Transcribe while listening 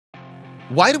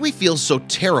Why do we feel so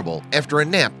terrible after a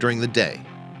nap during the day?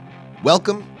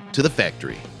 Welcome to the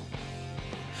factory.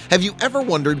 Have you ever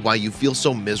wondered why you feel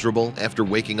so miserable after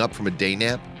waking up from a day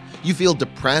nap? You feel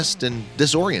depressed and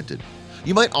disoriented.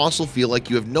 You might also feel like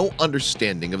you have no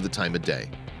understanding of the time of day.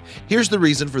 Here's the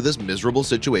reason for this miserable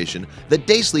situation that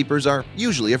day sleepers are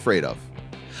usually afraid of.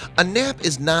 A nap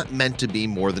is not meant to be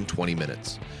more than 20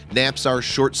 minutes. Naps are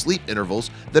short sleep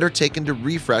intervals that are taken to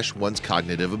refresh one's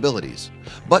cognitive abilities.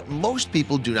 But most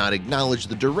people do not acknowledge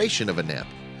the duration of a nap.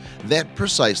 That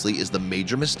precisely is the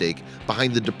major mistake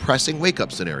behind the depressing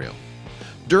wake-up scenario.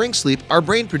 During sleep, our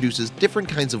brain produces different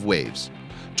kinds of waves.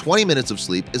 20 minutes of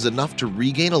sleep is enough to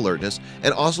regain alertness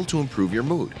and also to improve your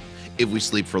mood. If we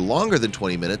sleep for longer than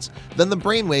 20 minutes, then the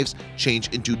brain waves change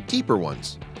into deeper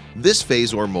ones. This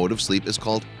phase or mode of sleep is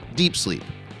called deep sleep.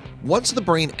 Once the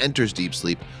brain enters deep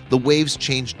sleep, the waves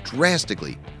change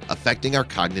drastically, affecting our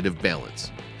cognitive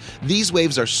balance. These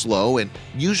waves are slow and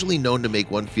usually known to make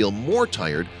one feel more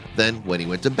tired than when he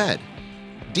went to bed.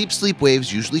 Deep sleep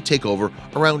waves usually take over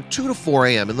around 2 to 4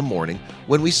 a.m. in the morning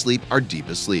when we sleep our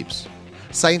deepest sleeps.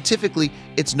 Scientifically,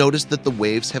 it's noticed that the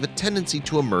waves have a tendency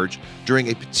to emerge during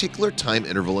a particular time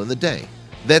interval in the day.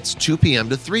 That's 2 p.m.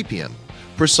 to 3 p.m.,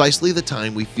 precisely the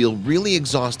time we feel really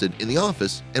exhausted in the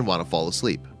office and want to fall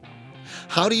asleep.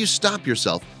 How do you stop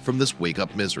yourself from this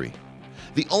wake-up misery?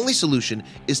 The only solution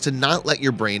is to not let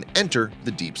your brain enter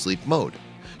the deep sleep mode.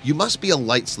 You must be a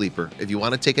light sleeper if you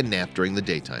want to take a nap during the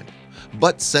daytime.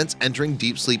 But since entering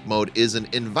deep sleep mode is an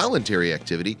involuntary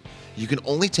activity, you can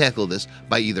only tackle this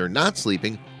by either not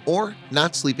sleeping or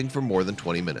not sleeping for more than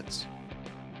 20 minutes.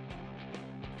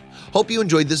 Hope you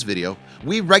enjoyed this video.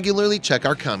 We regularly check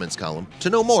our comments column to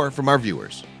know more from our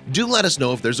viewers. Do let us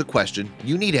know if there's a question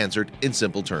you need answered in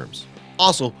simple terms.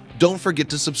 Also, don't forget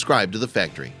to subscribe to the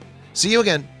factory. See you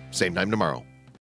again, same time tomorrow.